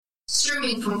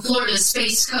Streaming from Florida's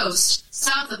Space Coast,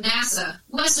 south of NASA,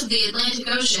 west of the Atlantic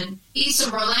Ocean, east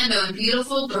of Orlando and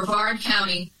beautiful Brevard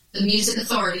County, the Music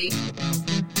Authority.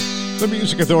 The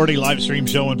Music Authority live stream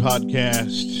show and podcast.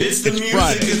 It's the Music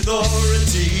Friday.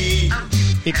 Authority.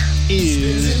 It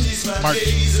is March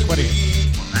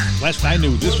 20th. Last I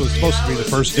knew, this was supposed to be the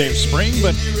first day of spring,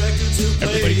 but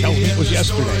everybody tells me it was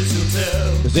yesterday.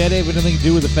 Does that have anything to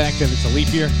do with the fact that it's a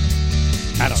leap year?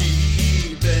 I don't know.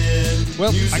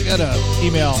 Well, I got an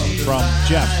email from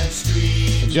Jeff.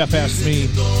 And Jeff asked me,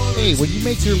 hey, when you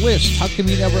make your list, how come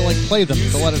you never play them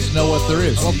to let us know what there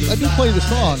is? Well, I do play the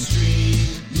songs.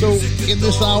 So in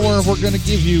this hour, we're going to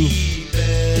give you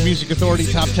the Music Authority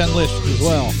Top 10 list as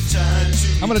well.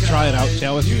 I'm going to try it out, see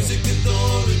how it feels.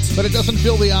 But it doesn't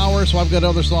fill the hour, so I've got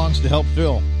other songs to help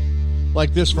fill.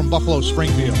 Like this from Buffalo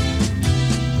Springfield.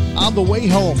 On the way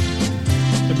home,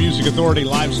 the Music Authority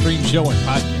live stream show and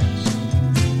podcast.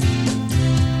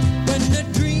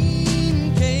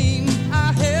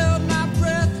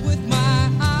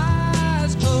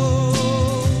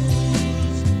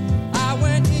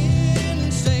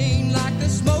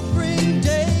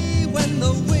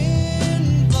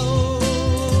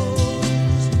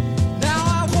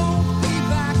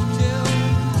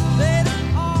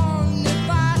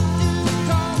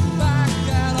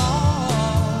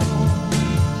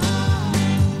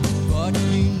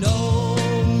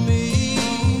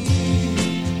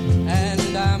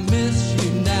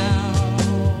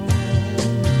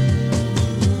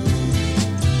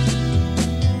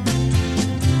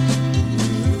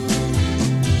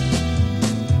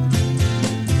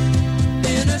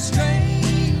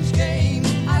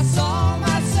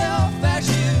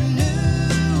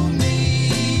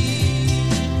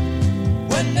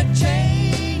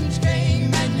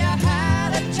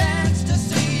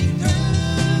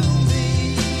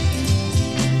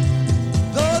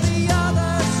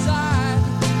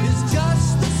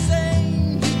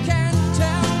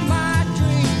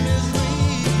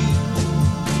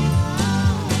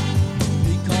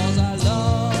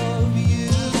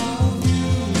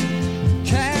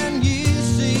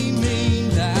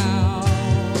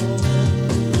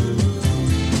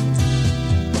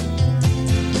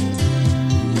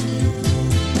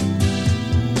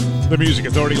 The Music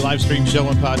Authority live stream show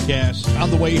and podcast. On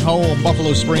the way home,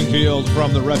 Buffalo Springfield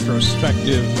from the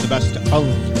retrospective, the best of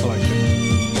collection.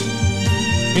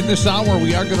 In this hour,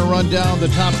 we are going to run down the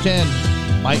top 10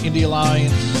 My Indie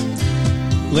Alliance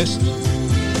list.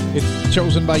 It's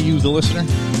chosen by you, the listener.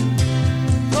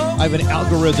 I have an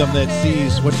algorithm that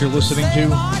sees what you're listening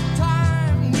to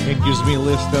and gives me a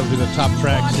list of the top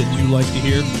tracks that you like to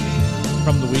hear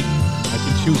from the week. I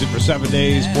can choose it for 7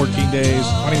 days, 14 days,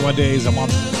 21 days, a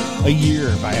month, a year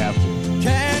if I have to.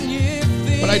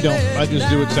 But I don't. I just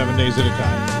do it 7 days at a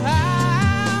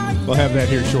time. We'll have that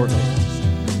here shortly.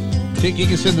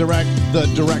 Taking us in the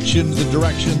direction.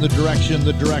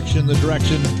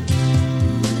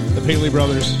 The Paley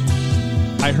Brothers.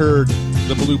 I heard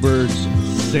the Bluebirds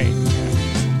sing.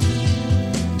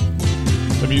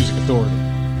 The Music Authority.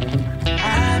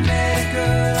 I met a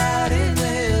girl out in the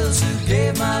hills who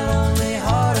gave my lonely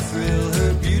heart a thrill.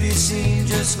 Her beauty seemed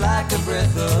just like a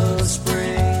breath of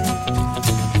spring.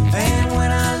 And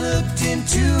when I looked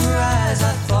into her eyes,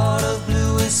 I thought of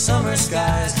bluest summer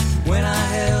skies. When I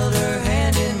held her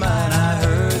hand in mine, I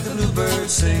heard the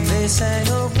bluebirds sing. They sang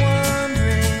of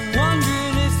wondering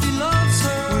if he loves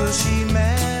her. Will she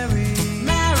marry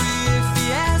if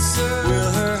he asks her?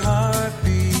 Will her heart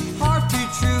be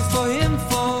true for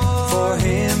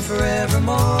him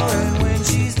forevermore? And when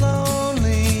she's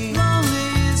lonely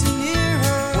isn't near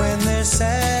her. When there's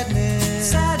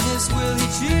sadness, will he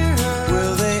cheer her?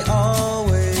 Will they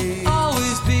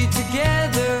always be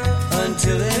together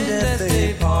until in death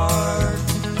they part?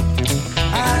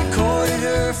 I courted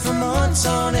her for months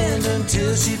on end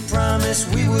until she promised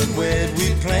we would wed.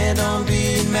 We planned on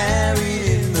being married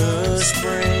in the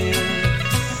spring.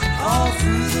 All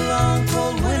through the long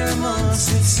cold winter months,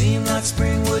 it seemed like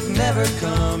spring would never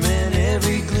come. And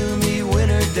every gloomy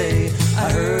winter day,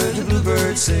 I heard the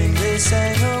bluebirds sing. They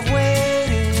sang of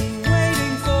waiting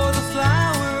for the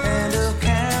flower, and of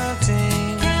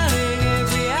counting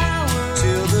every hour,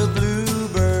 till the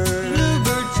bluebird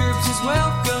chirps his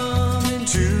welcome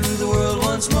into the world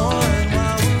once more. And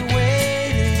while we're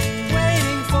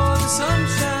waiting for the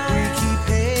sunshine, we keep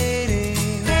hating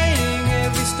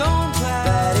every stone cloud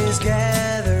that is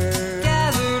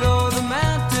gathered o'er the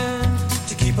mountain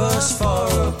to keep us far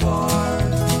apart.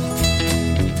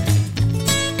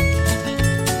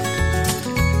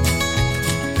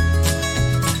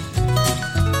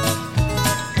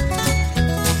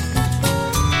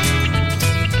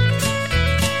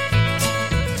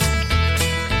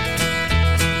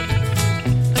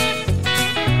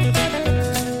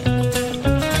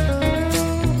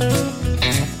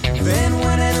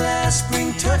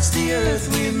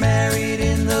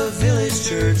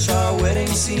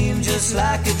 seem just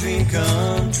like a dream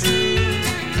come true.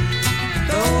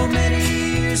 Though many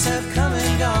years have come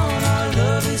and gone, our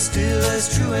love is still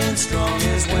as true and strong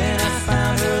as when I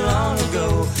found her long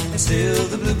ago. And still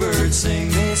the bluebirds sing,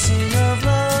 they sing of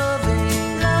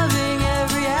loving, loving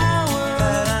every hour.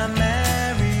 But I'm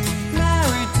married,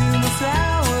 married to my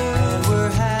flower. And we're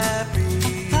happy,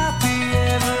 happy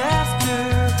ever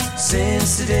after.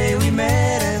 Since the day we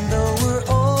met, and though we're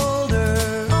older,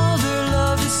 older,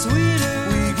 love is sweeter.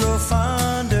 We grow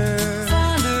fonder,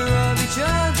 fonder of each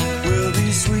other. We'll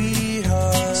be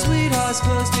sweethearts, sweethearts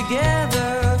close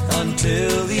together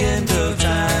until the end of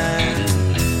time.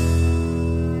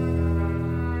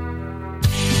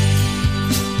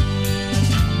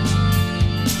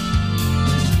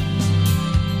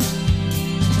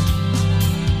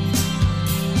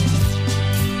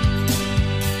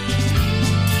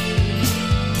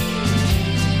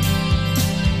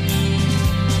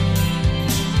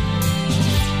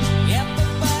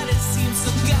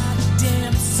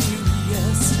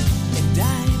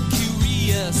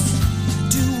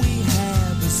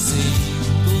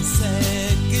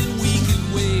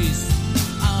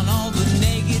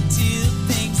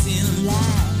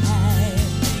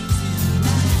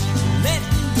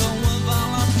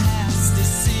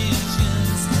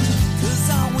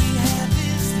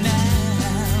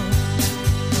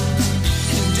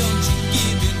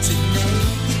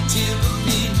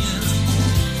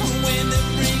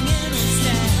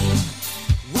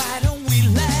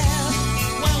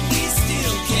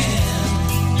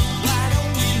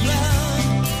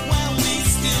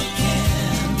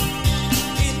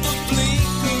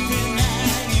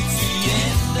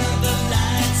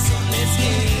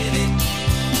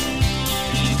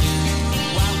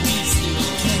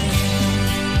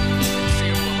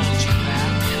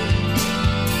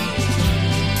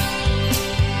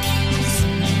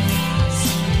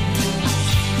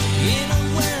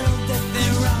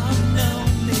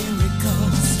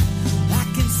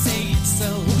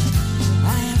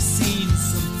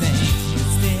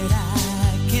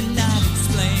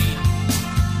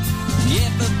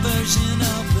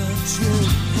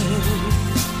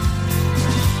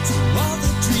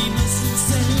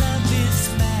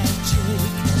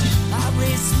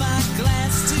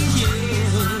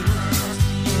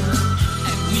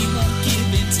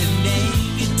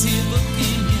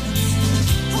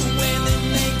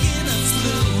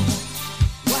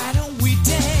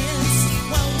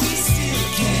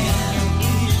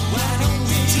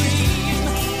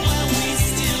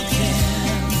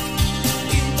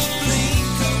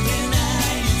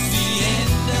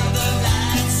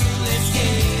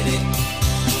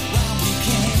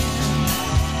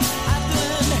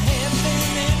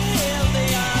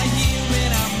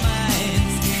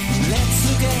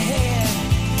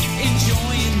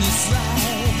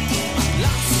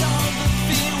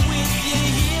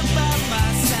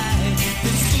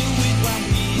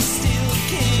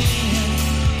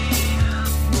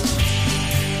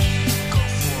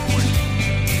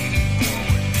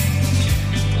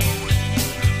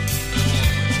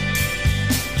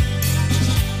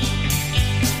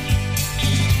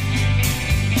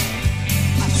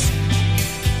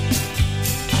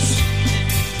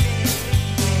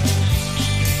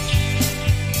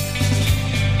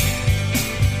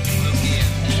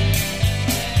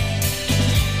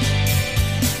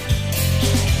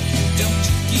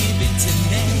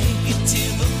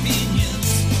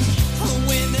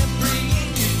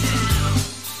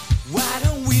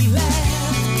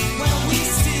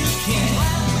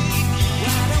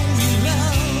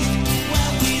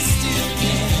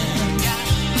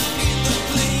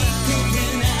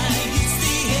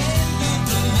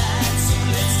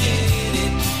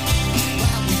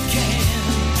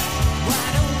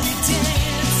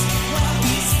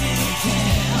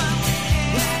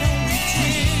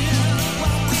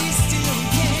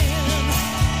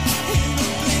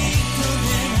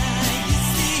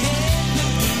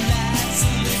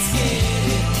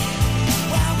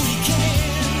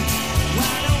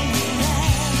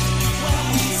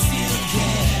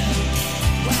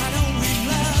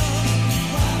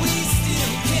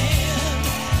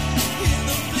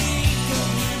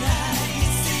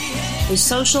 The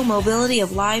social mobility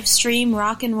of live stream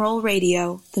rock and roll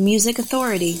radio, the Music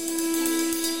Authority.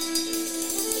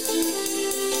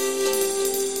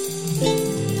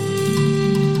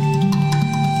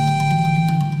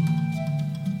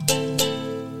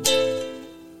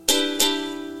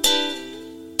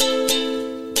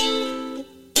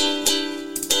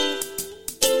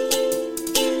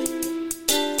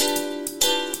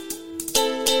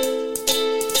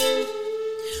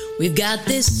 We've got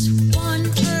this one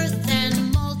earth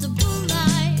and multiple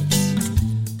lives.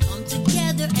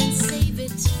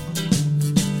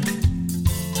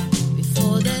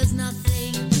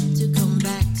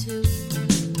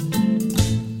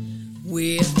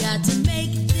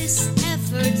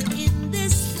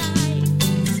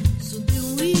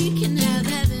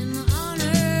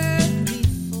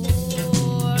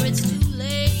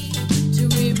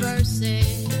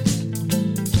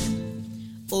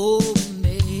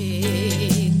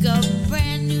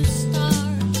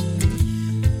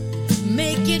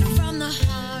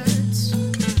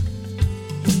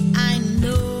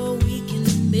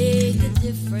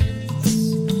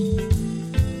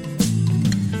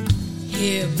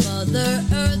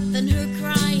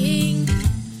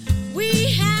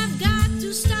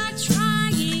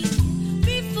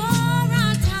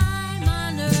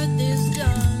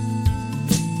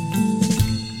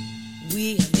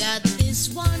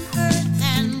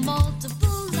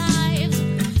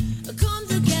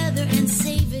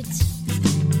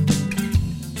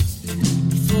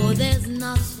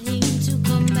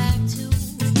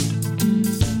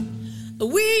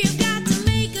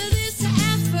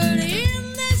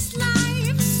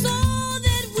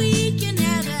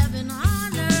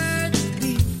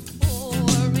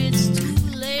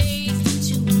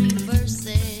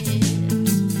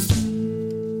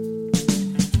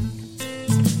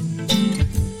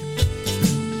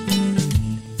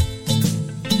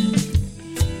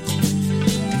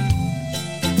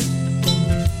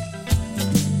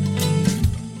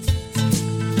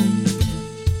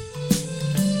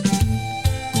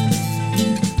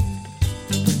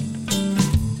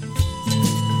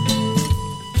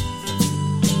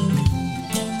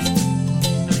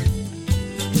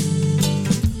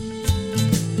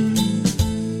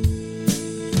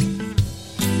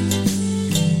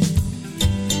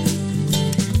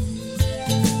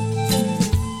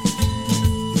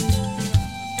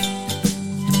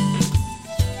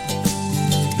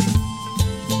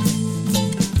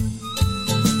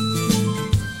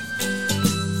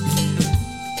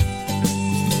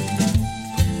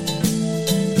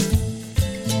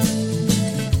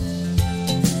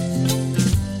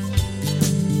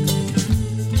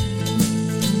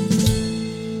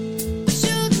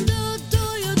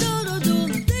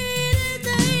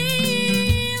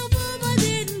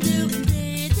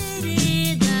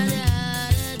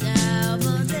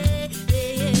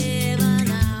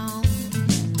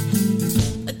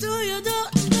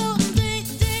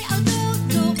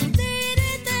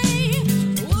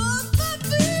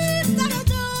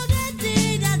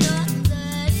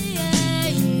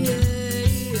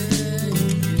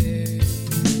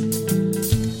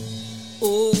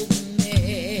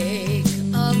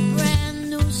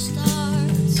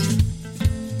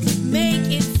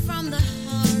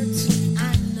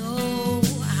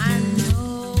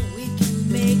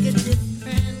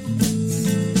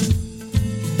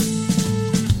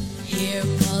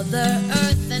 Mother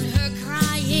Earth and her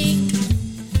crying.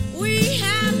 We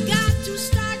have got to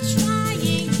start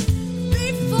trying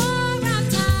before our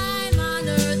time on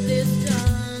Earth is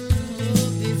done. Oh,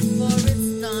 before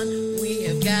it's done, we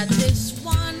have got this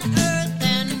one Earth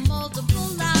and multiple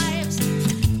lives.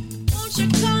 Won't you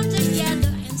come together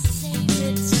and save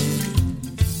it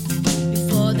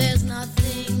before there's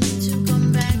nothing to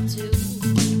come back to?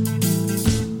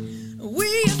 We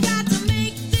have got to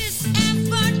make this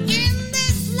effort in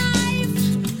this life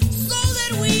so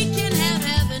that we can have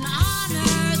heaven on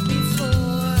earth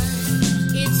before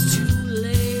it's too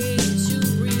late to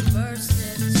reverse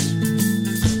it.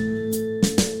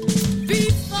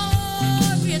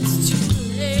 Before it's too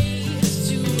late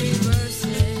to reverse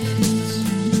it.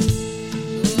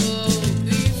 Oh,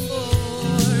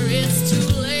 before it's too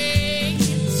late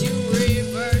to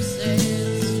reverse it.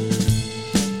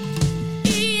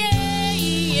 Yeah,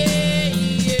 yeah,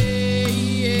 yeah,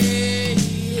 yeah,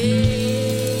 yeah.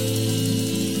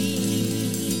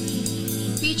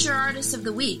 Feature Artist of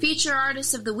the Week. Feature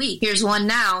Artist of the Week. Here's one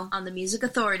now on the Music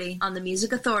Authority. On the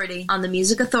Music Authority. On the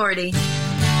Music Authority.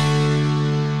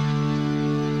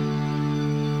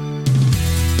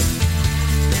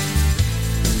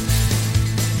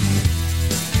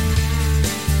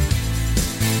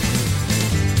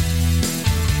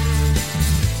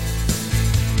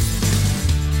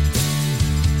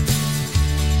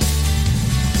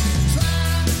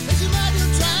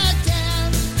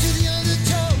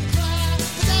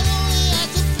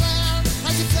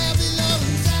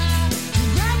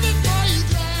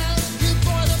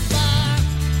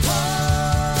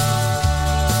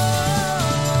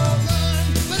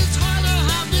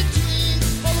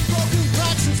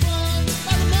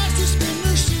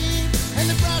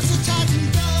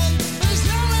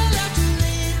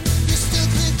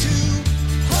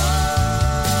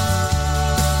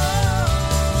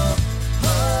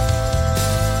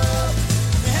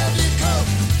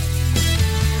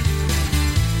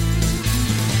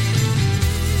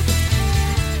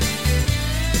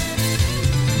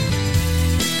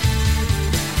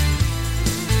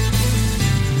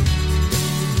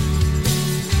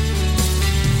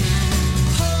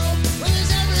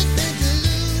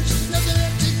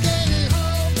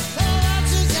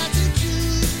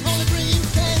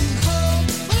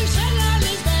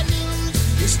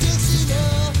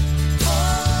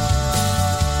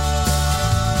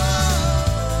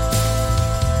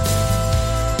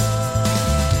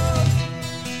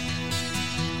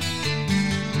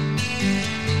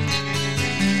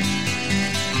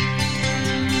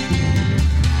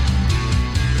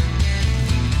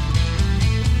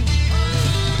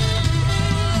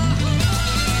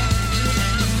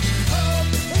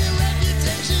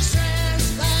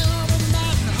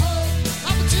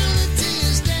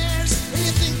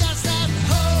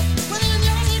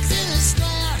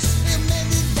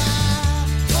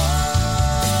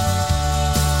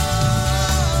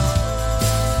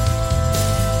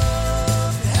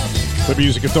 The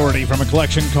Music Authority from a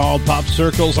collection called Pop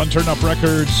Circles on Turn Up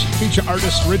Records. Feature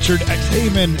artist Richard X.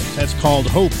 Heyman. That's called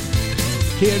Hope.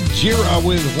 Kid Jira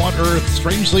with One Earth.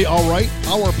 Strangely Alright.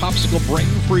 Our Popsicle Brain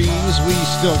Freeze. We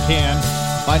still can.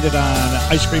 Find it on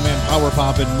Ice Cream and Power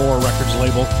Pop and More Records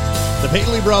label. The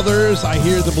Paley Brothers. I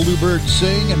Hear the Bluebird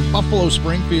Sing. And Buffalo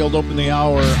Springfield open the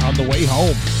hour on the way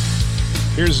home.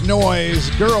 Here's Noise.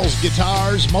 Girls,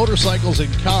 guitars, motorcycles,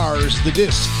 and cars. The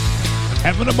disc.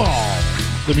 Having a Ball.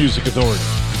 The Music Authority.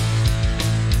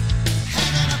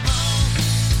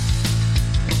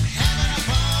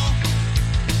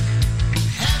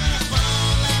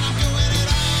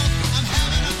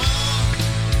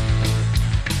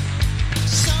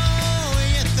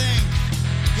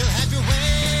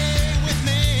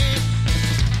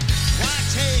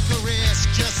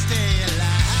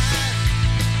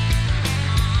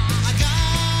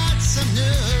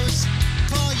 News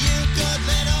for you good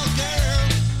little girl.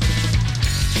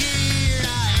 Here I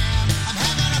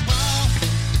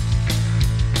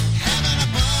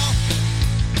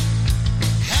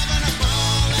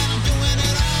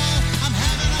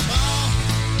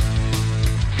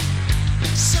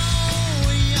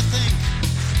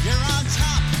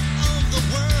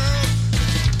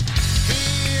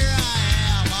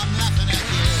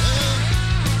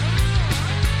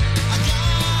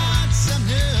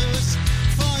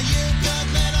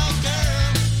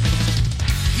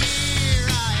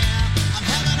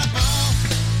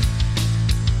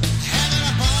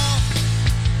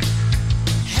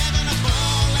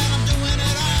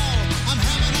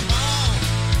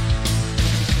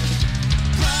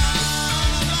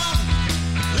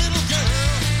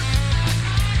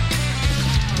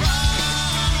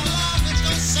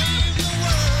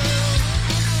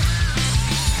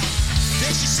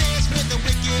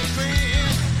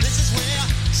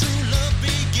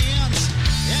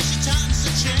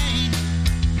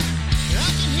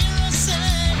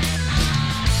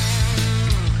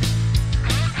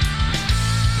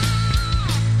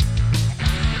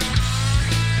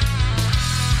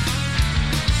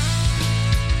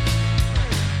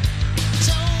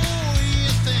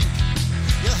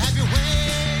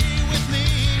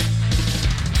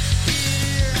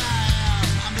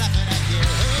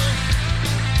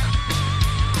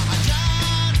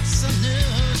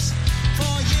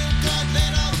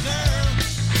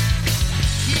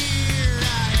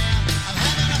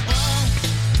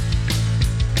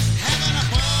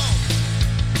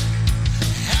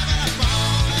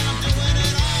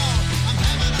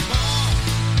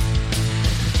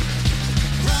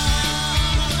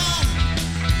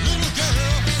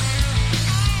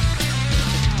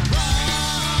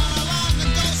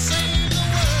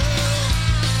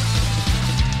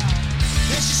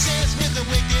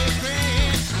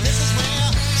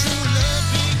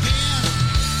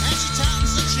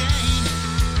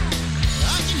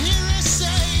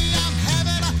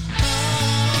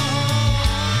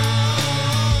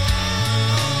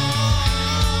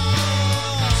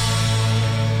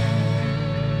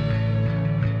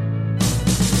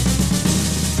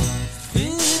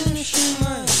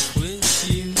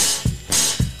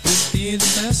be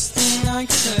the best thing I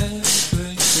could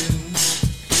ever do.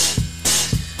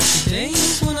 The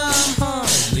days when I'm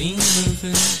hardly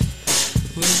moving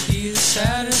will be the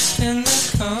saddest in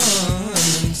the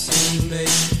coming soon, babe.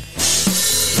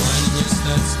 Why, yes,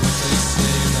 that's what they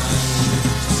say, and I live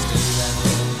to stay that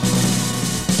way.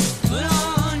 Put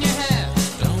on your hat,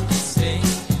 don't stay.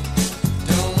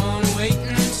 Don't wanna wait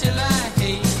until I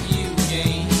hate you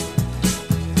again.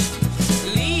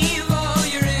 Leave all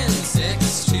your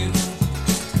insects too,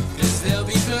 'cause there'll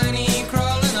be plenty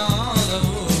crawling all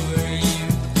over you.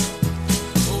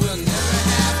 We'll never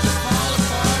have to fall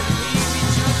apart and leave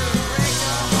each other or break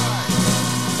our hearts.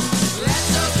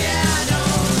 That's okay, I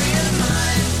don't really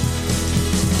mind.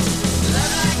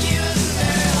 Love like you is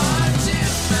very hard to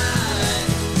find.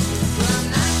 But I'm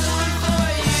not going for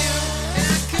you, and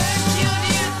I could kill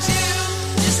you too,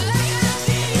 just like I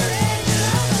did your angel.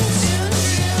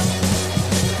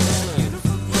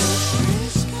 Beautiful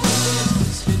groceries,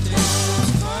 business for days,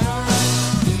 quite alright.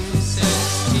 Moon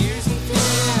says tears and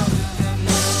fear, we'll have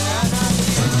no doubt I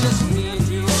feel just me and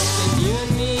you, and you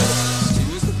and me.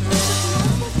 Two's the perfect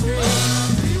number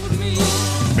three with me.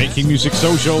 Making Music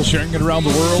Social, sharing it around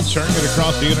the world, sharing it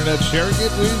across the internet, sharing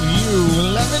it with you.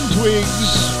 Lemon Twigs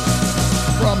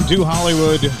from To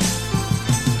Hollywood.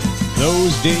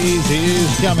 Those days is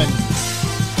coming.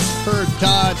 Heard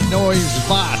Todd Noise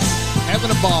Vot having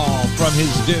a ball from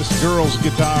his disc Girls,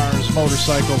 Guitars,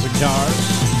 Motorcycles, and Cars.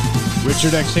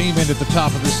 Richard X. Heyman at the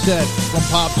top of the set from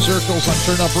Pop Circles on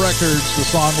Turn Up Records. The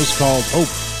song was called Hope.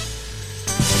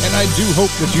 And I do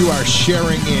hope that you are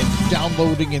sharing and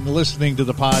downloading and listening to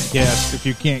the podcast if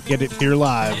you can't get it here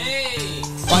live.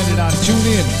 Find it on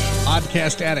TuneIn,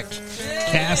 Podcast Addict,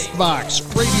 CastBox,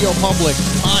 Radio Public,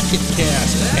 Pocket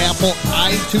Cast, Apple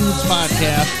iTunes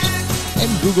Podcasts,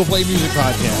 and Google Play Music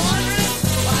Podcasts.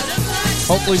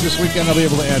 Hopefully this weekend I'll be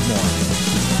able to add more.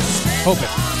 Hope it.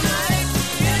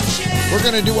 We're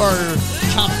going to do our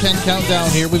top 10 countdown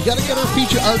here. We've got to get our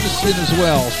feature artists in as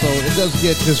well, so it does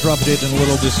get disrupted and a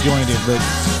little disjointed, but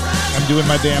I'm doing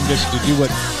my damnedest to do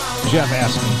what Jeff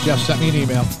asked me. Jeff sent me an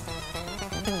email,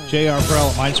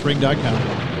 jrprell@mindspring.com.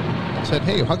 Said,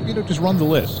 hey, how come you don't just run the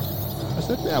list? I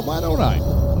said, yeah, why don't I?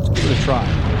 Let's give it a try.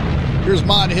 Here's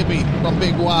Mod Hippie from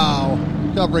Big Wow,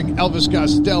 covering Elvis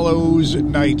Costello's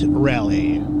Night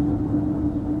Rally.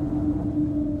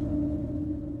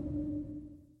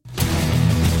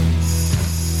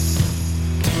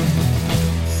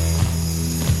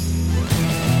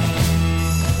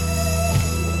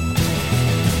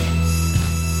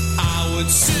 I would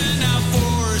send out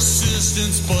for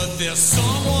assistance, but there's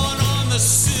someone on the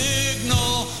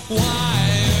signal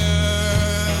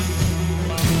wire,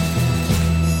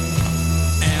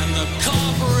 and the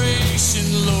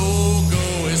corporation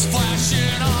logo is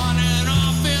flashing on and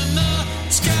off in the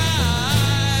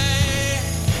sky.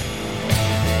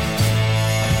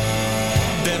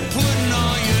 They're putting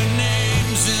all your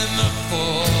names in the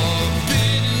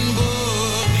forbidden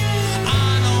book. I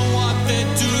know what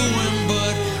they're doing,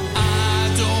 but I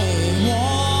don't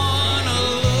wanna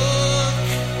look.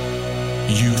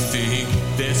 You think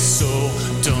they're so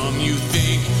dumb, you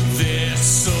think they're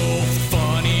so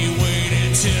funny. Wait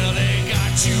until they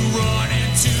got you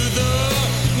running to the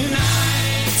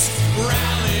night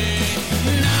rally,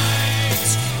 night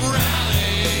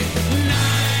rally,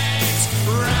 night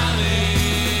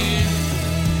rally.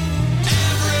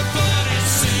 Everybody's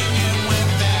singing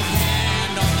with their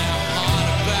hand on their heart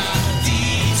about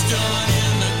deeds done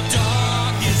in the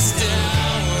darkest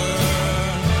hour.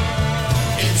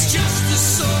 It's just a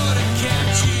sort of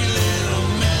catchy little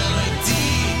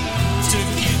melody to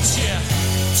get you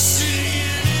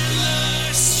singing in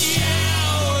the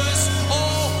showers.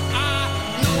 Oh, I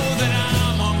know that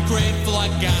I'm ungrateful. I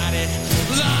got it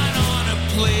lying on a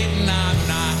plate, and I'm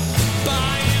not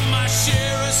buying my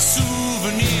share of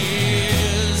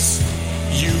souvenirs.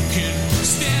 You can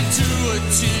stand to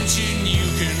attention, you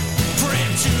can pray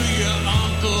to your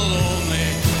uncle, only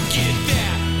get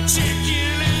that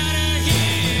chicken out of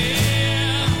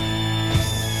here.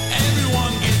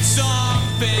 Everyone gets on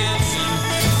fancy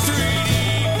 3D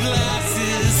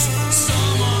glasses.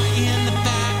 Some are in the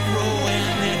back row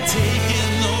and they're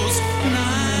taking those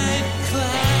night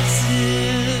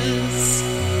classes.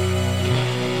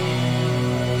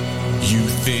 You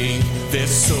think they're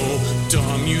so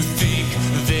dumb, you think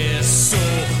they're so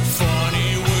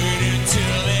funny. Wait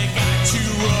until they got you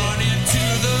running to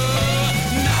the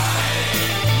night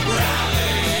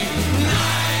rally,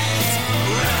 night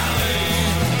rally,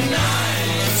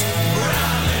 night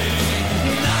rally,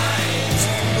 night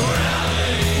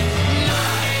rally,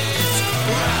 night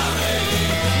rally,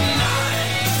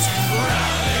 night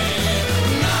rally,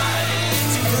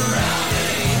 night rally.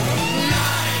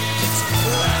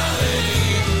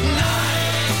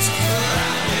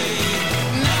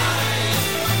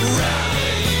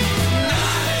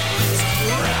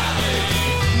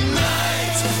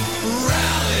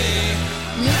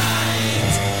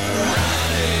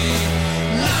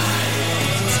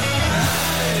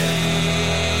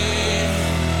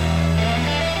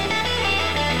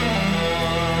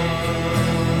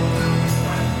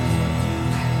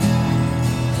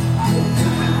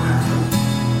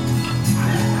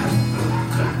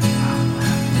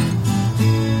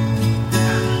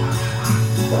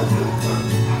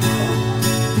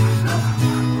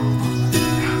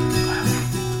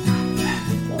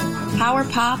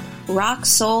 pop, rock,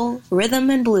 soul,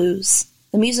 rhythm, and blues.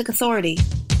 The Music Authority.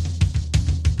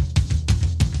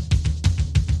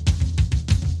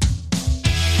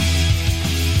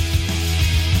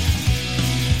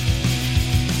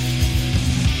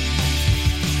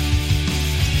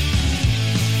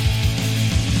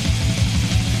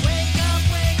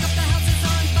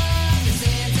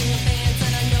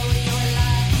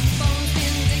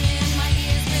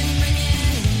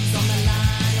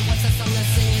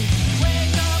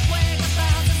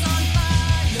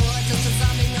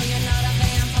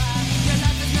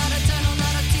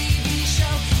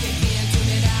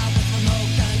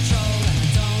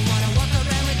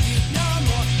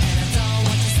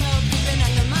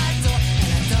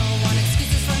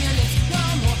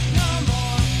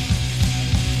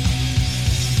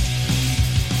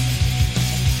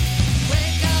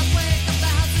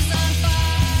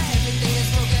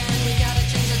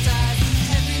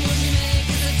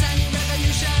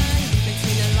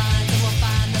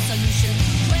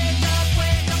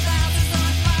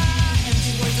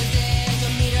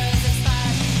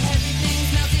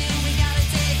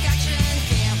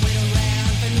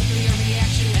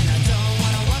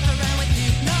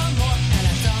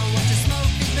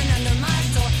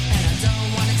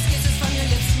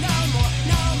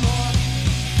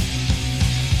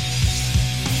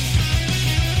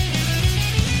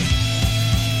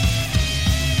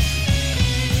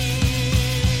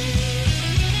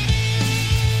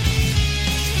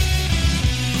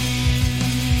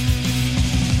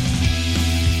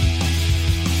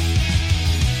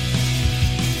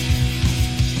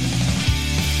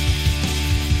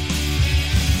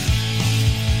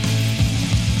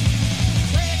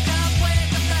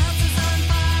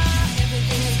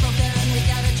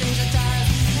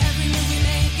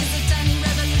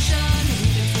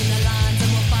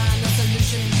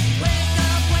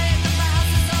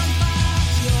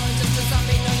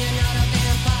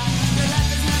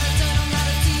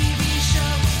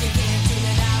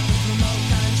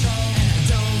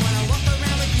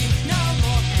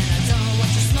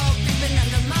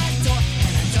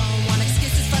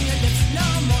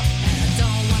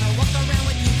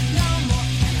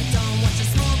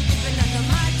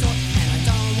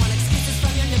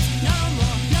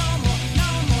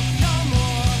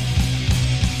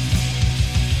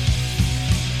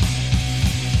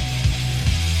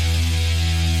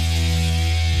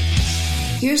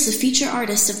 Here's the feature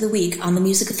artist of the week on the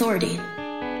Music Authority.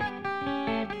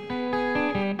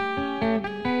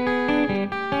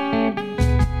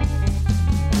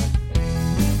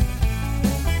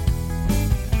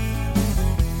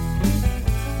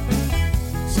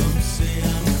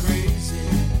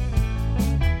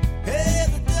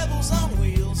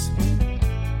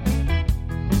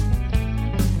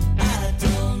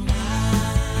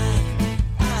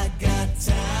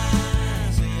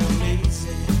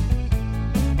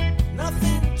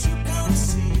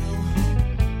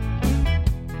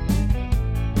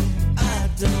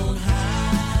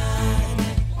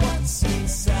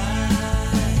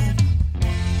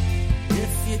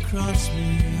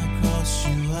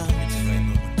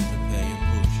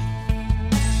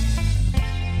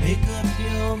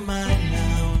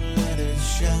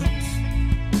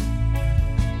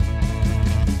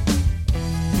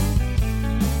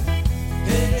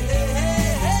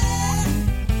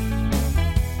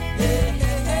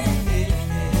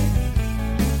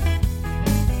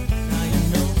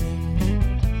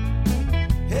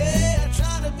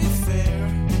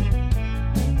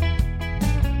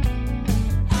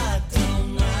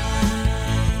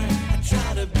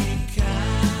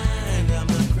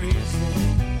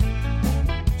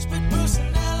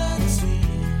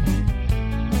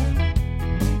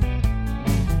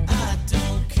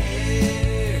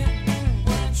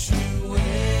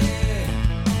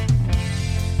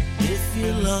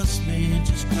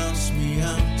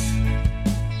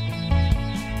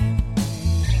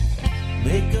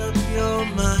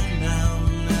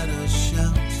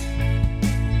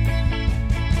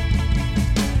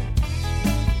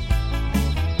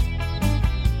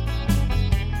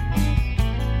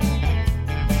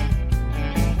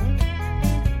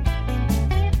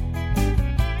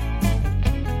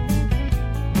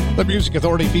 The Music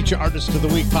Authority feature artist of the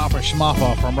week, Papa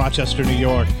Schmappa from Rochester, New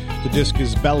York. The disc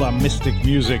is Bella Mystic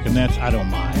Music, and that's I Don't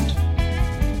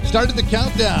Mind. Started the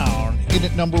countdown. In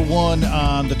at number 1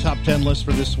 on the top 10 list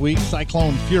for this week,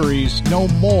 Cyclone Furies, No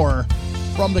More,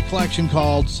 from the collection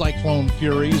called Cyclone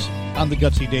Furies on the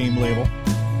Gutsy Dame label.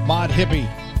 Mod Hippie,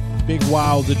 Big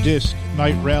Wow, the disc,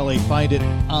 Night Rally, find it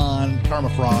on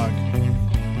Karma Frog.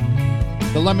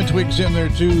 The Lemon Twigs in there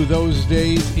too, Those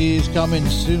Days is coming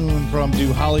soon from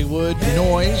Do Hollywood.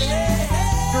 Noise,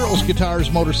 Girls,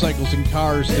 guitars, motorcycles, and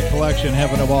cars, the collection,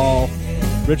 heaven of all.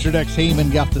 Richard X.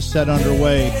 Heyman got the set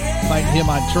underway. Find him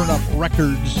on Turn Up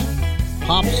Records.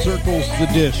 Pop Circles the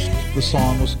Disc. The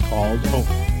song was called Hope.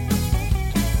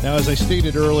 Now, as I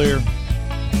stated earlier,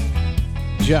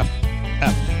 Jeff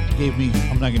F. gave me,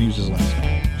 I'm not going to use his last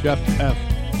name. Jeff F.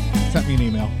 sent me an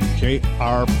email,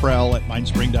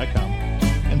 jrprell@mindspring.com,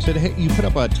 and said, hey, you put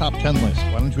up a top 10 list.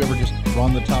 Why don't you ever just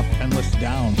run the top 10 list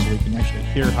down so we can actually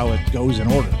hear how it goes in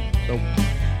order? So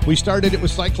we started it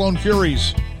with Cyclone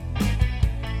Furies.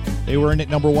 They were in at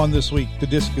number 1 this week. The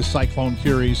disc is Cyclone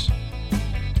Furies.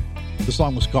 The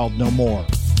song was called No More.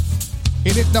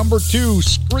 In at number 2,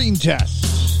 Screen Test.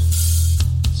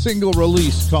 Single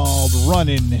release called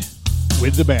Runnin'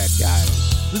 with the Bad Guys.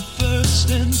 The first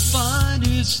and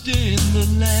finest in the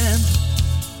land.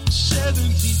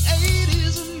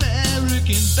 1780s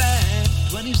American band.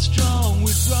 20 strong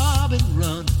with Rob and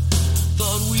Run.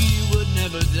 Thought we would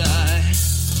never die.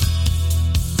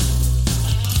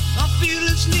 Our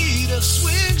fearless leader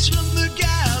swings from the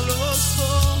gallows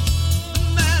pole. The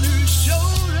man who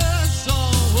showed us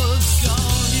all was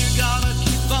gone. You gotta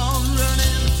keep on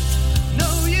running.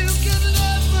 No, you can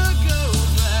never go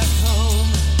back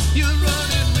home. You're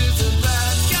running with the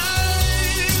bad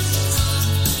guys,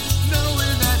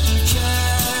 knowing that you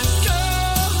can't go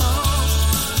home.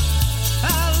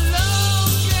 How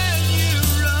long can you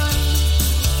run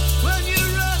when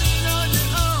you're running on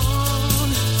your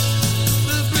own?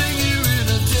 They'll bring you in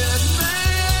a dead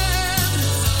man,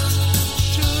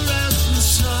 sure as the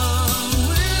sun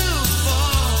will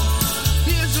fall.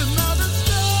 Here's another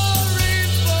story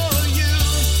for you,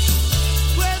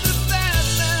 where the bad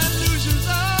man loses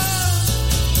all.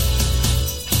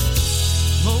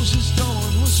 Moses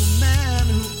Thorne was a man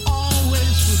who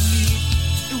always would lead.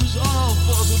 It was all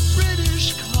for the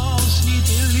British cause he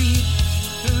believed,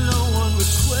 and no one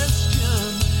would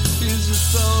question his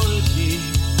authority.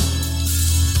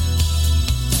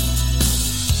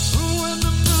 When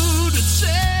the mood had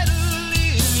settled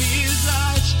in his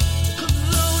eyes, the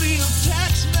colonial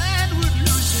taxman would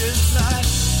lose his life.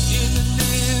 In the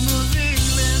name of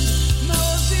England,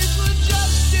 Moses would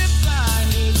justify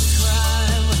his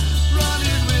crime,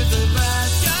 running with the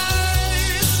bad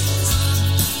guys,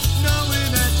 knowing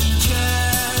that you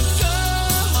can't go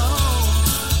home.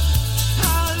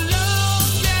 How long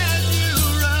can you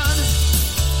run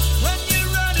when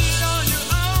you're running on your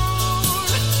own?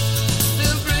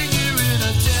 They'll bring you in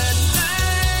a dead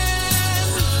man,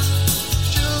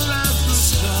 sure as the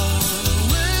sun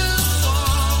will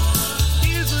fall.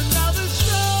 Here's another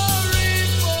story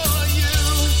for you,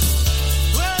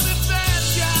 where the bad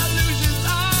guy loses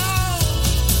all.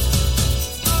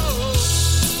 Oh.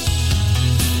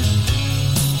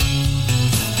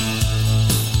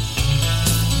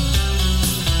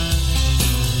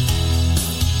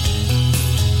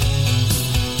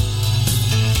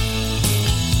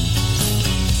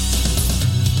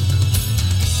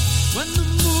 When the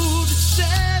mood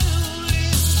settled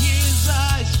in his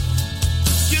eyes,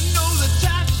 you know the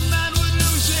taxman would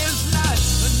lose his life.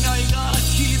 But now you gotta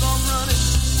keep on running,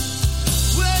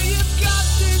 where you've got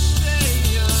to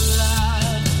stay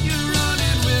alive. You're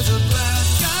running with the bad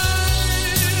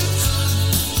guys,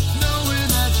 knowing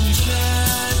that you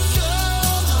can't go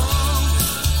home.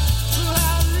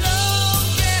 How long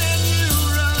can you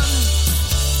run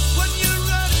when you're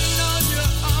running on your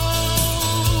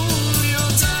own? Your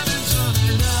time is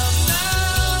running out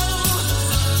now.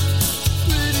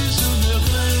 Pretty soon they'll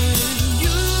bring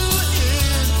you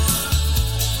in.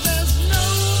 There's no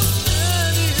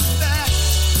turning back.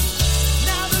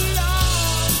 Now the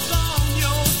law's on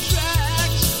your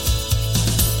tracks.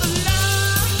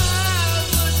 Alive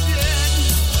or dead,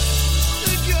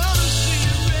 they're gonna see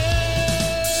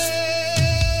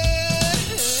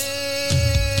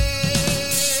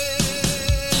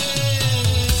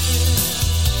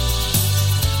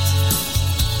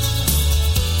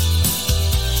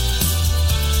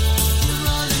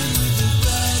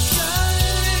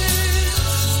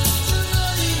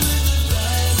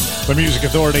The Music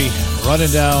Authority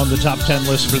running down the top 10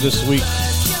 list for this week.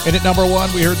 And at number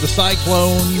 1, we heard the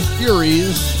Cyclone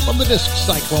Furies from the disc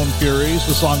Cyclone Furies.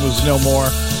 The song was No More.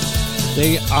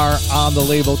 They are on the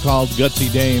label called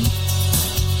Gutsy Dame.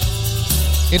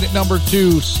 And at number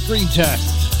 2, Screen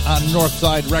Test on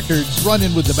Northside Records,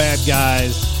 Running with the Bad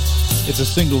Guys. It's a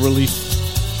single release.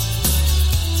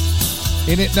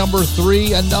 And at number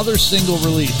 3, another single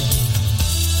release.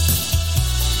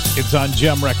 It's on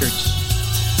Gem Records.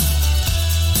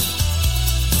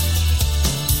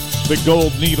 The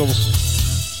Gold Needles.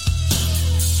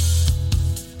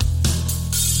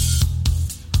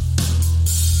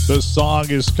 The song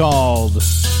is called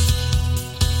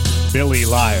Billy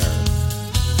Liar.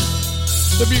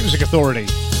 The Music Authority.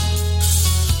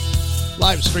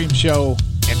 Live stream show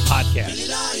and podcast. Billy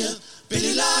Liar,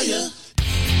 Billy Liar.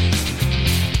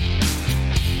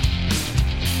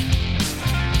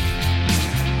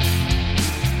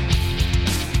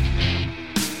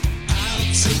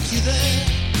 I'll take you there,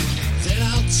 then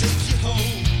I'll take you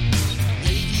home.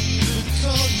 Maybe even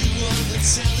call you on the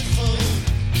telephone.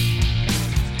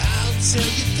 I'll tell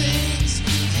you things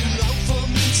you long for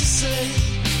me to say.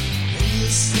 When we'll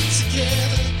stick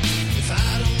together if I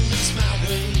don't lose my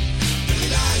way. Billy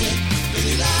Liar,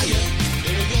 Billy Liar,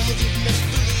 in a world of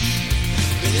make-believe.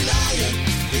 Billy Liar,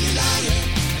 Billy Liar,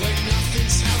 when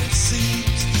nothing's how it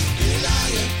seems. Billy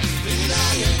Liar, Billy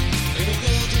Liar, in a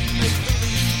world of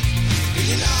make-believe.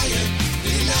 Billy Liar,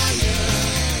 Billy Liar.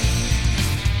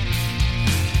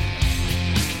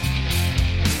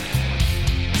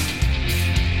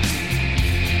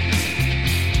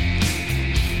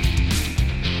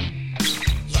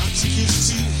 Logic is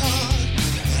too hard,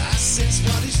 but I sense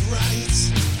what is right.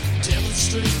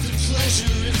 Demonstrate the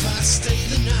pleasure if I stay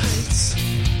the night.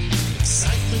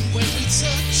 Excitement when we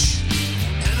touch,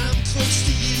 and I'm close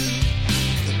to you.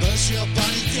 The buzz your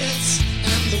body gets,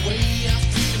 and the way I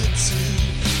feel it too.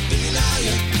 Billy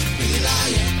Liar, Billy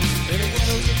Liar, in a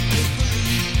world of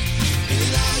make-believe. Billy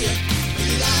Liar,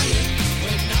 Billy Liar,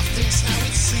 when nothing's how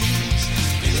it seems.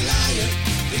 Billy Liar,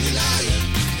 Billy Liar,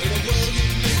 in a world of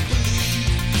make-believe.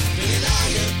 Billy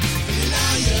Liar, Billy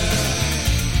Liar.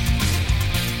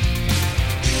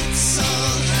 It's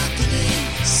all happening,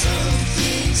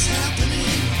 something's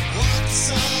happening.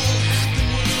 What's all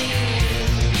happening?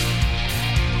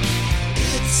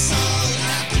 It's all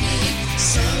happening,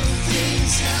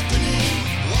 something's happening.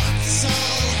 What's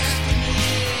all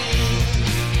happening?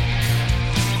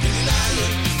 Billy Liar,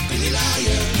 Billy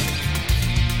Liar.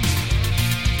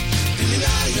 Billy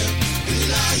Liar, Billy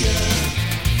Liar.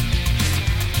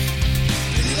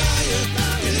 Billy Liar,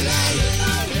 Billy Liar,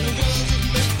 in a world of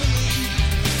make-believe.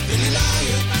 Billy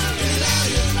Liar, Billy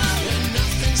Liar, when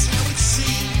nothing's how it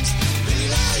seems. Billy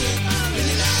Liar,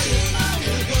 Billy Liar,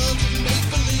 in a world of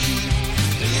make-believe.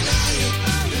 Billy Liar,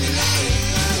 Billy Liar,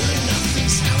 when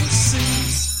nothing's how it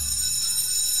seems.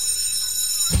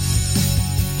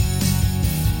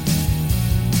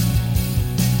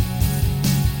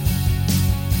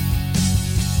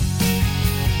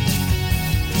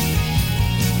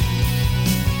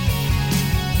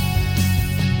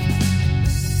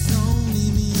 Don't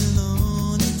leave me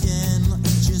alone again. I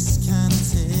just can't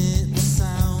take the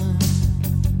sound.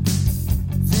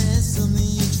 There's something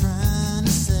you're trying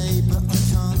to say, but I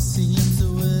can't seem to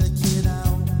work it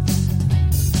out.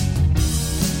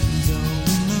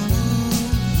 Don't know,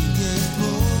 you get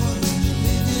bored when you're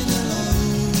living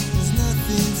alone. There's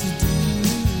nothing to do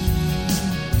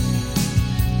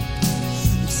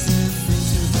except think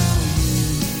about you.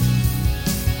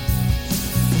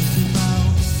 Think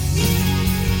about you.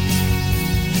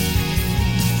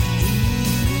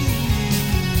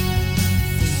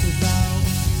 Think about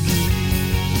you.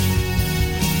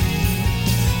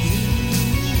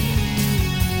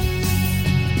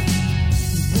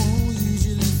 Won't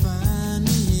usually find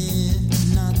me here,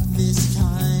 not this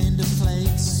kind of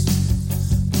place.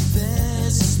 But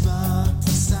there's a spark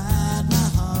inside my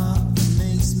heart that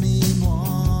makes me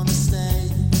wanna stay.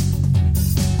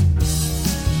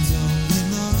 Don't you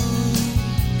know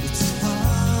it's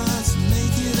hard to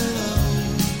make it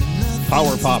alone?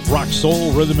 Power pop, rock,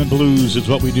 soul, rhythm, and blues is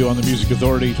what we do on the Music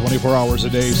Authority 24 hours a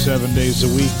day, 7 days a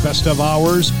week. Best of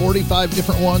hours, 45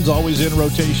 different ones, always in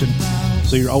rotation.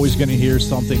 So you're always going to hear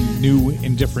something new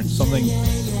and different, something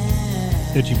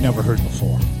that you've never heard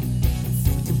before.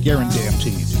 Guaranteed.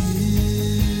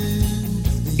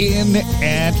 In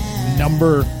at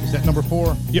number, is that number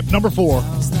 4? Yep, number 4.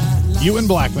 Ewan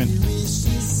Blackman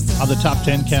on the top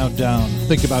 10 countdown.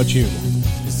 Think About You.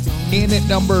 In at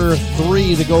number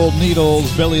 3, the Gold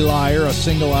Needles, Billy Liar, a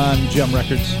single on Gem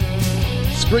Records.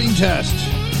 Screen Test,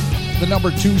 the number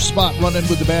 2 spot, running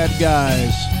with the Bad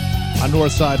Guys on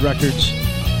Northside Records.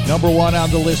 Number 1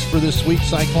 on the list for this week,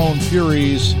 Cyclone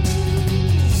Furies,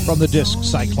 from the disc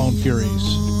Cyclone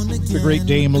Furies, the Great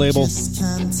Dame label.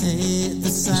 The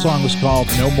song was called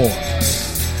No More.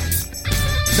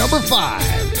 Number 5,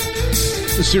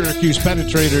 the Syracuse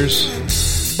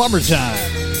Penetrators, Bummer Time.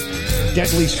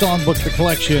 Deadly Songbook, the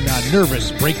collection on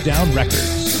Nervous Breakdown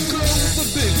Records. The girl with the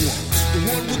big ones, the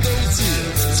one with those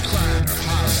ears, is crying her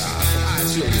heart out, her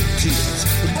eyes filled with tears.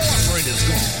 The boyfriend is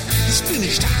gone, he's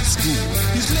finished high school,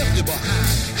 he's left her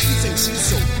behind. She thinks he's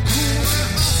so cool.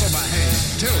 Offer my hand,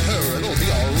 tell her it'll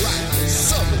be alright.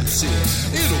 Someone's here,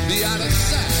 it'll be out of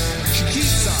sight. She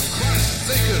keeps on crying,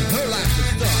 thinking her life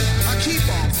is done. I keep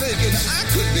on thinking I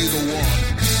could be the one.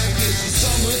 It's the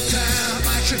summertime,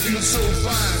 I should feel so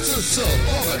fine. It's the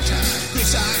summertime,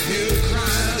 'cause I hear her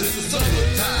crying. It's the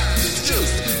summertime, it's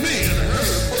just me and her,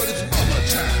 but it's bummer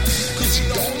time, 'cause you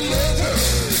don't love her.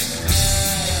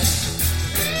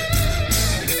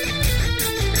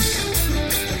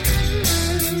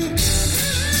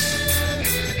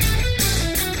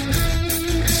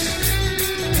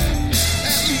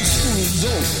 At least school's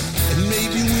over, and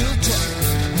maybe we'll talk.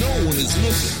 No one is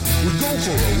looking, we'll go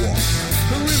for a walk.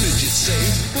 Her image is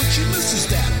safe, but she misses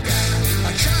that guy.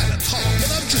 I try to talk,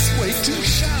 but I'm just way too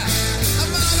shy.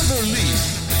 I'm out of her league,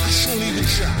 I shouldn't even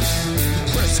try.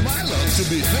 Press my luck to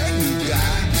be her new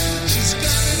guy. She's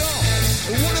got it all,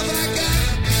 and what have I got?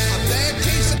 A bad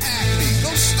case of acne,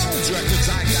 those Stones records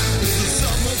I got. It's the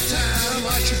summertime,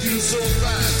 I should feel so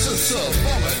fine. It's the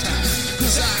summertime,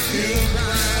 'cause I hear her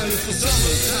crying. It's the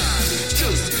summertime, it's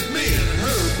just me and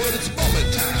her, but it's bummer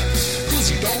time,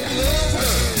 'cause you don't love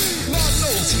her. Lord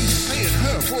knows he's paying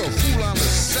her for a fool on the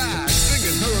side,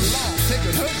 stringing her along,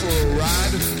 taking her for a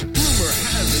ride. Rumor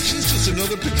has it she's just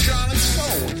another picture on his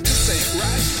phone. This ain't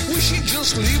right, we should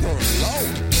just leave her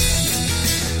alone.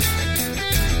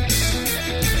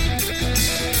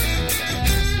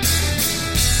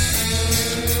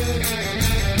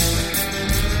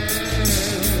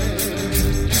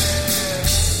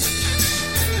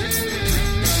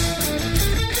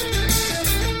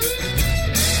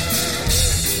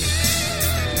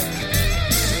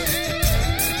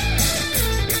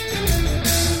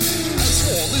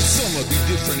 Be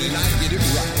different and I get it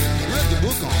right. Read the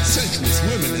book on sensuous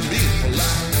women and being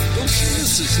polite. Though she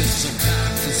misses him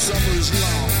sometimes, the summer is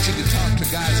long. She can talk to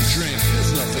guys and drink,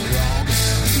 there's nothing wrong.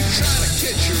 Keep trying to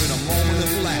catch her in a moment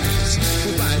of laughs.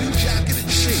 With my new jacket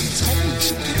and shades, hoping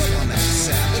she'll give up on that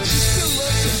side. But she still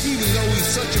loves him, even though he's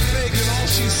such a fake. And all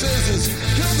she says is,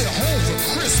 he'll be home for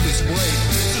Christmas break.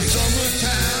 It's the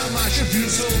summertime, I should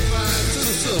feel so fine. It's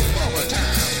the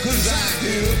summertime, 'cause I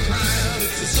hear her crying.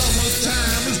 It's the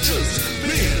summertime, it's just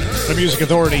me and her. The Music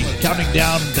Authority counting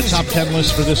down the top 10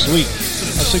 list for this week.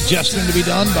 A suggestion to be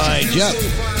done by Jeff.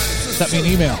 Sent me an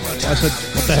email. I said,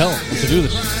 what the hell? Let's do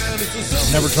this.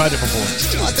 Never tried it before.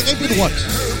 Well, I think I did once.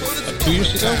 2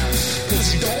 years ago?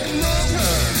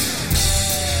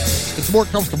 It's more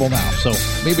comfortable now, so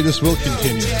maybe this will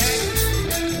continue.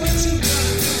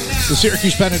 The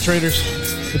Syracuse Penetrators.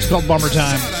 It's called Bummer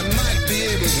Time.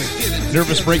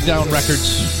 Nervous Breakdown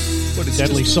Records.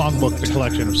 Deadly Songbook, the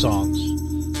collection of songs.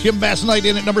 Jim Bass Night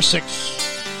in at number 6.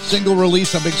 Single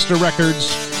release on Big Stir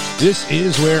Records. This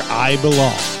is Where I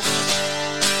Belong.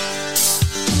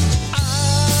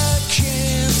 I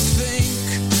can't think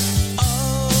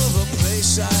of a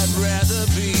place I'd rather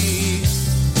be.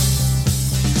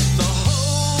 The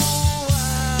whole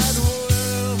wide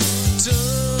world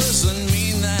doesn't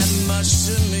mean that much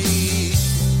to me.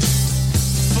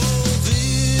 For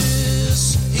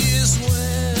this is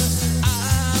where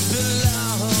I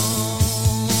belong.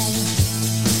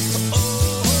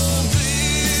 Oh,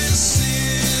 this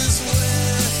is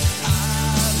where I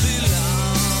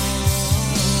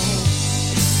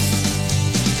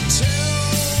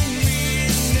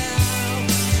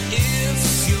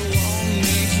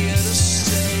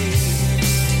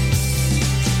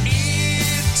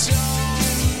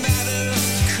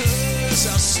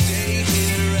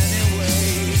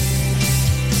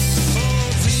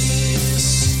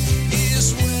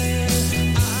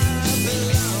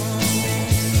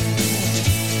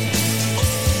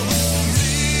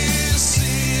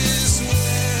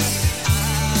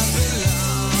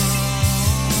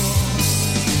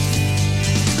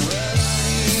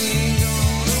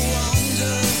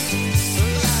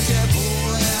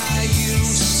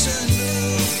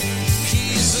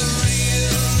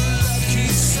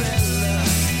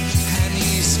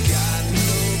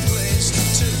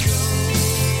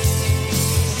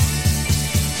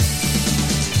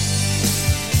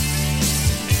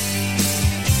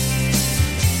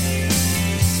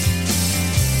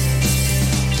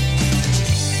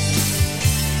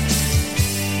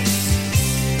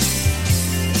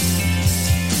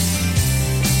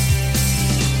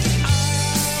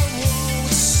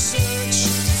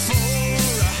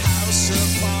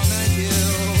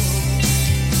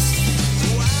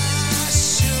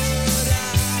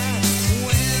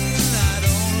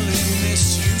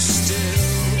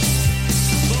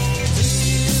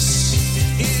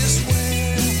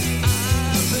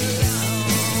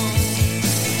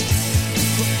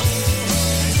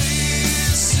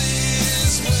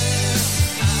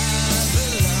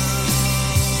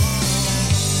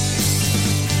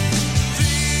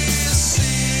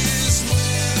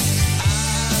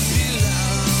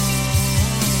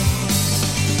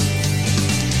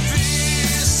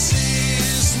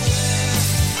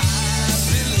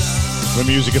The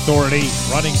Music Authority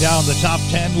running down the top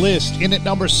 10 list. In at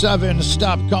number 7,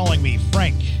 Stop Calling Me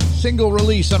Frank. Single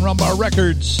release on Rumbar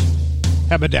Records,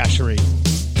 Haberdashery.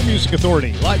 The Music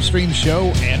Authority live stream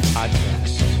show and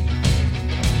podcast.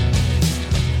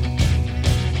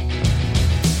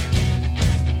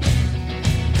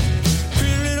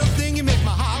 Pretty little thing, you make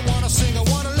my heart wanna sing. I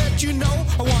wanna let you know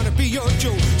I wanna be your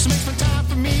Joe. So make some time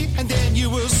for me, and then you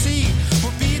will see.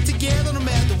 We'll be together no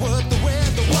matter what the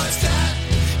weather. What's that?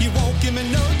 You won't give me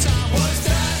no time. What's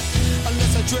that?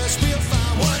 Unless I dress real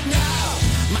fine. What now?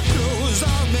 My clothes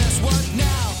are a mess. What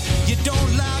now? You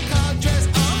don't like how I dress.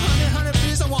 Honey,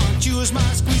 please, I want you as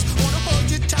my squeeze. Wanna hold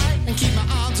you tight and keep my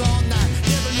arms all night.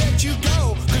 Never let you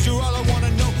go, cause you're all I wanna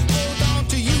know. Hold on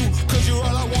to you, cause you're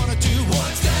all I wanna do.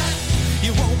 What's that?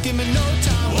 You won't give me no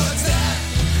time. What's that?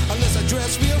 Unless I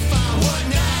dress real fine. What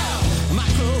now? My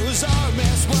clothes are a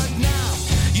mess. What now?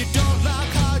 You don't like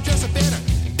how I dress. I better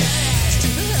dash to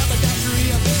the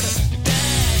haberdashery. I better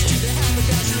dash to the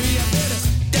haberdashery. I better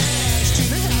dash to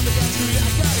the haberdashery. I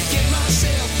gotta get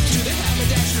myself to the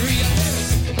haberdashery. I better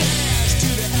dash to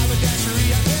the haberdashery.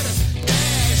 I better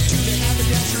dash to the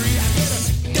haberdashery. I better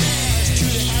dash to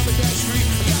the haberdashery.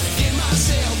 I gotta get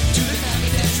myself to the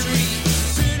haberdashery.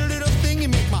 Pretty little thing, you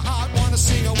make my heart wanna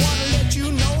sing. I wanna let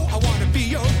you know I wanna be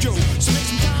your Joe. So make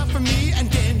some time for me, and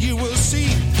then you will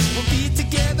see. We'll be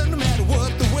together no matter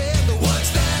what the weather. What's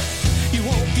that? You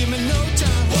won't give me no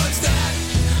time. What's that?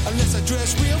 Unless I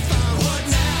dress real fine. What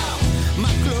now?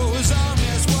 My clothes are a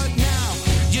mess. What now?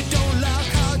 You don't like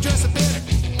how I dress. I better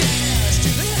dash to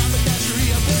the haberdashery.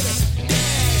 I better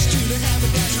dash to the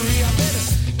haberdashery. I better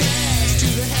dash to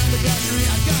the haberdashery.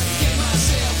 I gotta get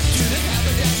myself to the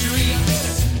haberdashery. I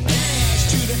better dash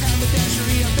to the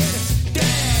haberdashery. I better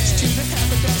dash to the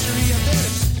haberdashery. I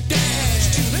better dash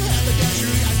to the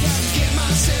haberdashery. I gotta get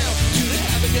myself to the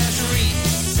haberdashery.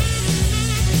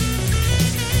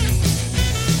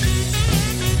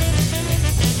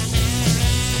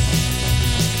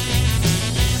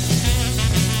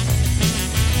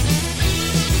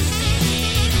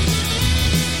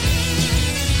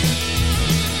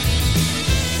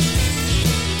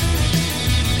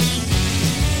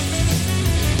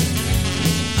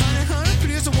 Honey,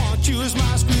 please, I want you as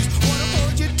my squeeze. Wanna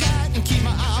hold you tight and keep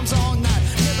my arms all night.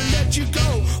 Never let you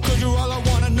go, cause you're all I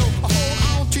wanna know. I hold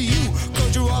on to you,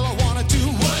 cause you're all I wanna do.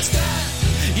 What's that?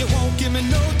 You won't give me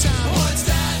no time. What's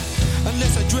that?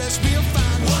 Unless I dress real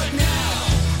fine. What now?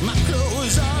 My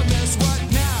clothes are a mess. What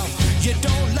now? You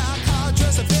don't like how I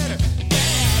dress. I better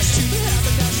dash to the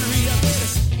haberdashery. I better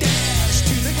dash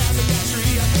to the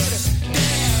haberdashery. I better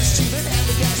dash to the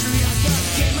haberdashery. I gotta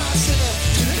get myself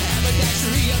to the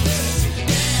haberdashery. I better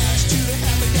dash to the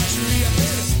haberdashery. I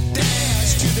better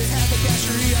dash to the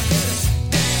haberdashery. I better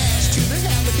dash to the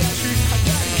haberdashery. I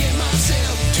gotta get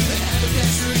myself to the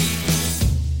haberdashery.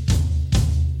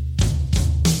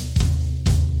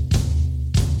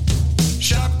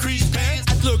 Sharp crease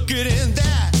pants, I'd look good in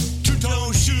that.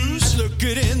 Two-tone shoes, I'd look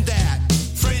good in that.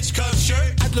 French cuff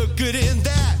shirt, I'd look good in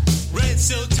that. Red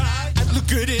silk tie, I'd look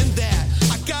good in that.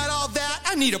 I got all that,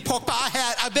 I need a pork pie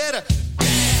hat. I better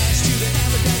dash to the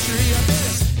haberdashery. I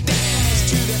better dash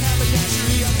to the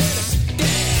haberdashery. I better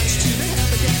dash to the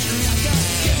haberdashery. I gotta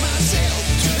get myself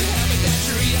to the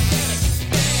haberdashery. I better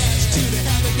dash to the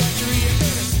haberdashery. I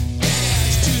better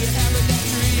dash to the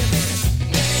haberdashery. I better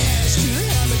dash to the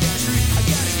haberdashery. I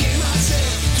gotta get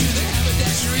myself to the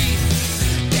haberdashery.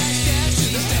 Dash, dash to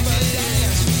the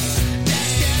haberdashery.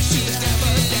 Dash, dash to the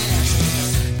haberdashery.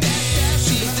 Dash, dash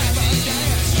to the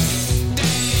haberdashery.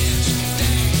 Dash,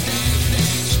 dash, dash,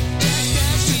 dash. Dash,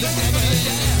 dash to the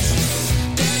haberdashery.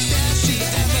 Dash, dash to the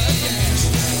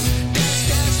haberdashery. Dash,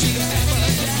 dash to the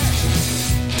haberdashery.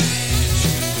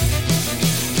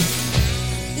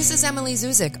 This is Emily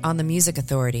Zuzik on the Music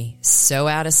Authority. So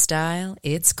out of style,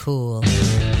 it's cool.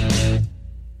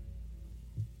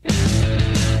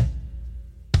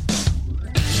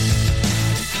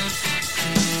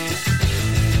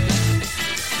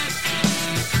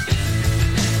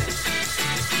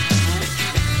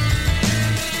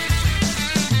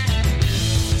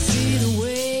 See the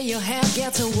way your hair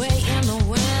gets away in the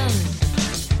wind,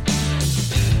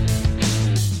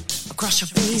 across your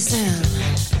face and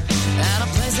out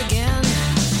of place again.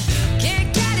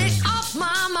 Can't get it off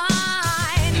my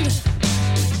mind.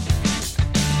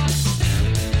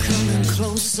 Coming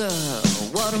closer,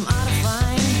 what am I to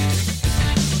find?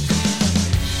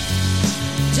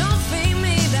 Don't feed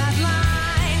me that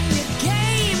line. Your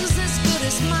game's as good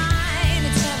as mine.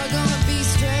 It's never gonna be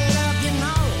straight up, you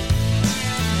know.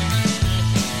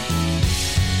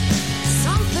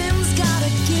 Something's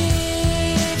gotta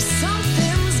give,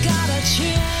 something's gotta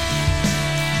change.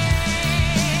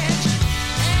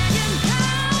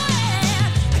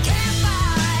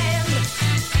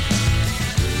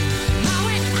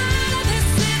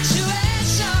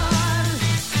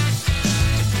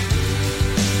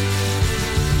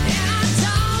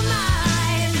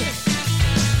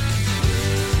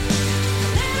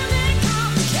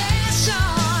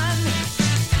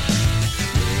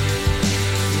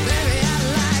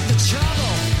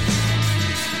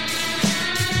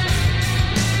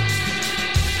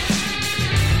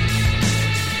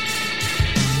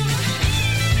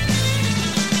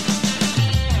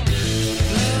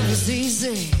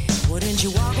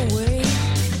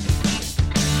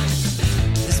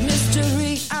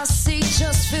 mystery I see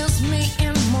just fills me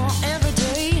in more every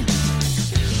day.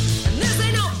 And this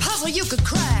ain't no puzzle you could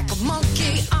crack, a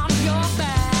monkey on your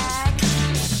back.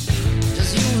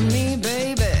 Just you and me,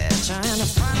 baby, trying to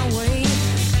find a way.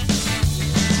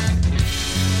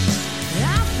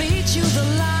 I'll feed you the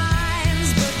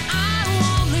lines, but I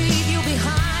won't leave you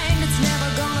behind. It's never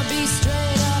gonna be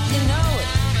straight up, you know it.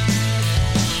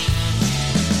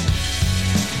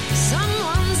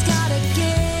 Someone's gotta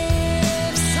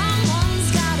give, someone's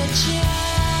gotta change.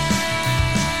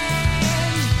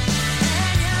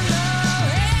 And you know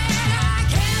it, I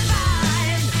can't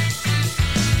find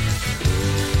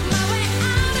my way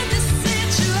out of this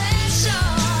situation.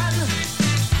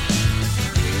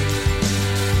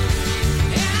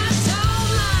 And I don't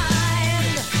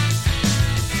mind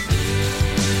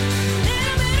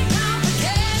little bit of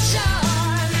complication.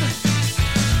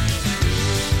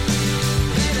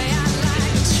 Baby, I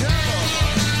like trouble.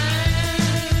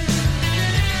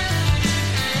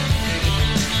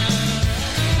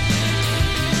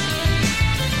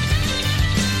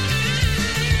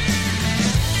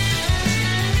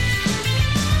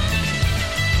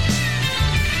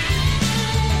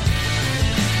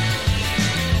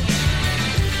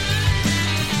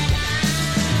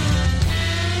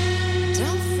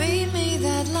 Don't feed me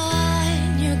that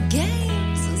line. Your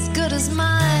game's as good as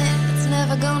mine. It's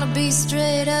never gonna be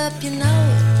straight up, you know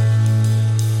it.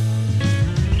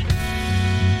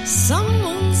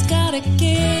 Someone's gotta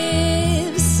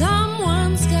give,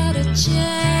 someone's gotta change.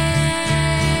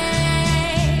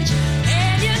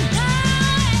 And you know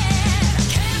it, I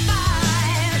can't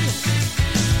find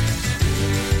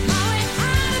my way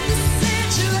out of this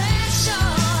situation.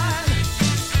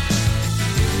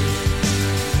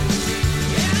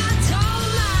 And I don't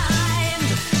mind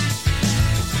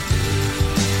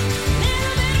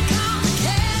little bit of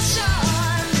complication.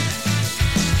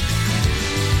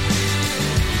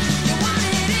 You want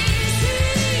it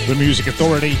easy. The Music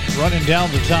Authority running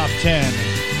down the top 10.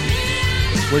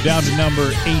 We're down to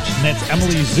number 8, and that's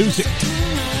Emily Zuzik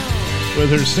with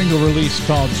her single release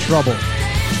called Trouble.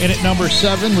 In at number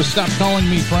 7 was Stop Calling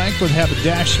Me Frank with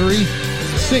Haberdashery.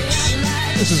 6,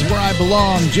 This Is Where I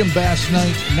Belong, Jim Bass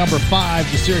Night. Number 5,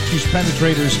 the Syracuse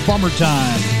Penetrators, Bummer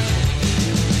Time.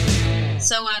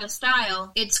 So out of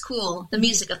style, it's cool. The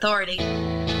Music Authority.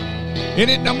 In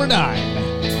at number 9,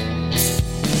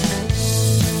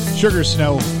 Sugar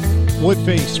Snow,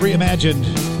 Woodface, Reimagined.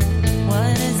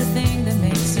 What is the thing that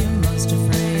makes you most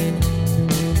afraid?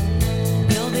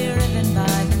 You'll be riven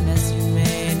by the mess you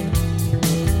made.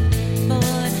 But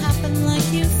will it happen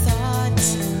like you thought?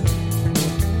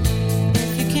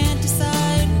 If you can't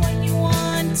decide what you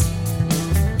want,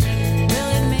 will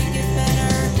it make it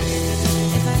better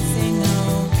if I say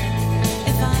no?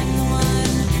 If I'm the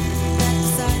one that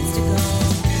decides to go,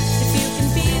 if you can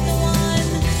be the one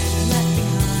left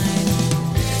behind,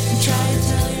 and try to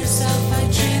tell yourself I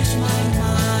changed my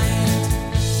mind.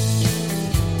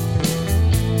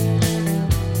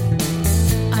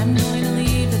 I'm going to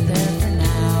leave it there for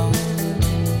now,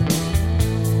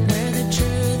 where the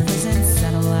truth isn't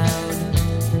said aloud.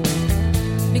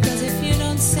 Because if you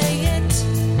don't say it,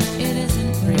 it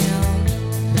isn't real.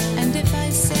 And if I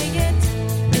say it,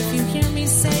 if you hear me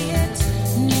say it,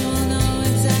 you will know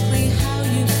exactly how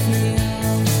you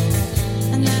feel.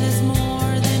 And that is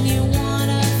more than you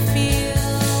wanna feel.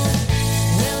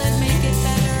 Will it make it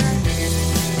better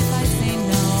if I say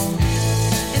no?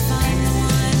 If I'm the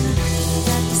one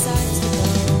that decides to go,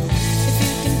 if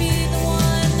you can be the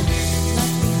one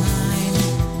left behind,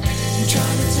 and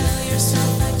try to tell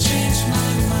yourself I changed my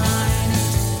mind.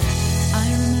 I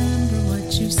remember what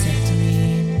you said to me.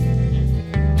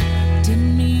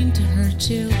 Didn't mean to hurt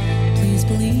you, please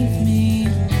believe me.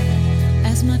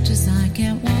 As much as I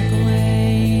can't walk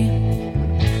away,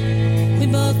 we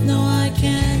both know I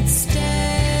can't stay.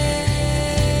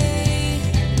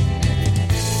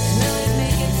 Will it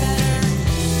make it better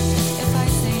if I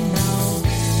say no?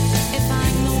 If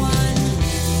I'm the one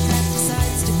that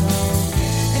decides to go,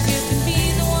 if you can be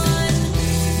the one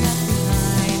left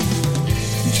behind,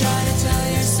 and try to tell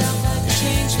yourself I've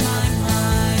changed my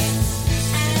mind.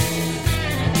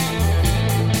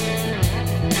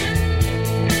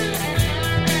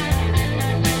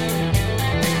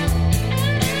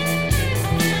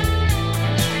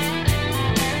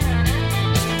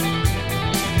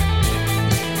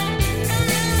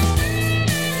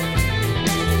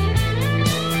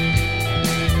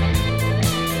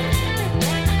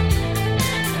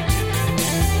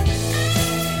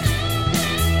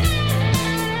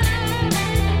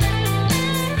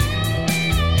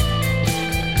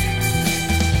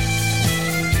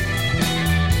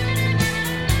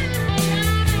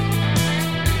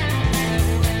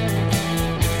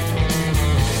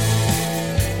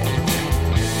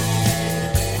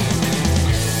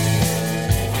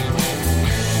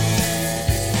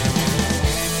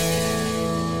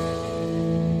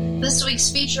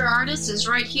 Feature Artist is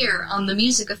right here on the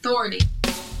Music Authority.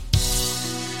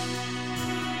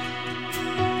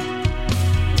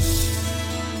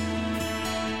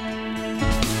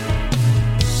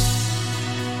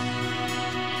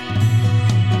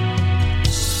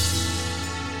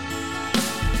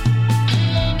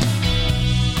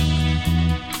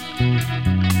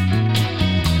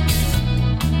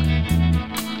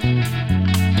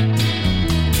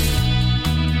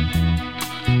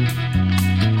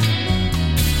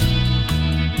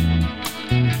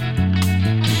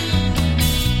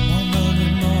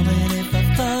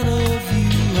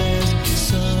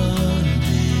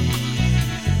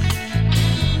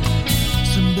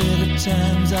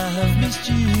 Times I have missed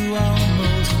you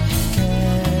almost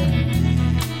candy,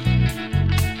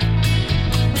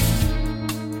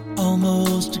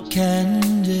 almost a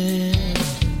candy.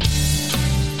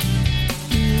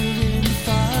 Building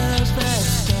fires that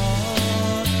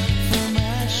start from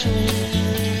ashes.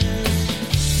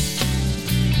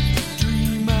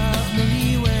 Dream of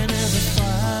me whenever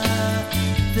fire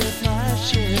that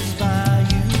flashes by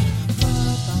you.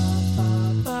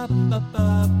 Ba, ba, ba,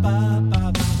 ba, ba,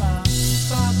 ba, ba, ba.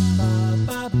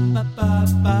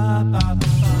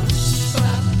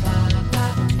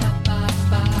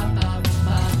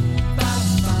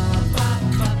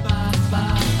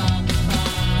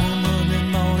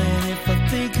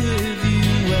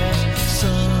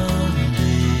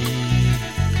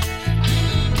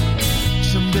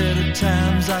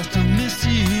 Times I still miss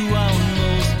you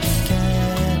almost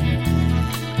candy,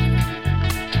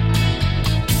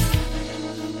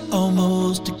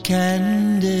 almost a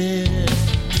candy.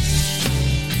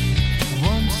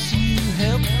 Once you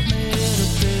helped me to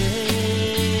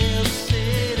build a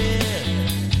city,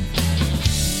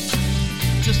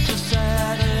 just a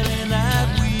Saturday night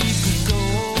we could go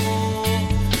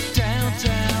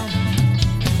downtown.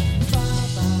 Ba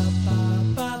ba ba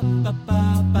ba ba ba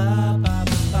ba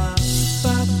ba.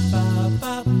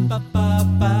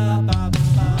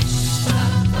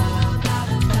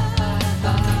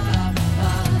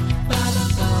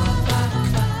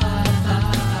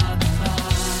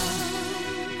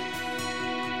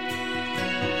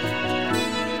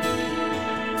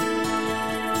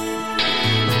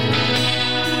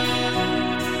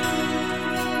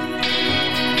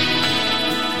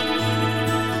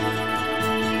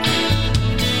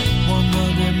 One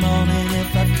Monday morning,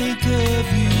 if I think of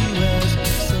you as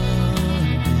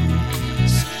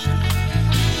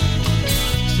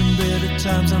some better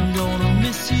times I'm gonna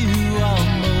miss you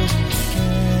almost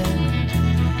candy,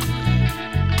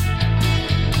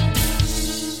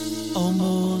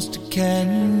 almost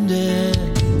candy.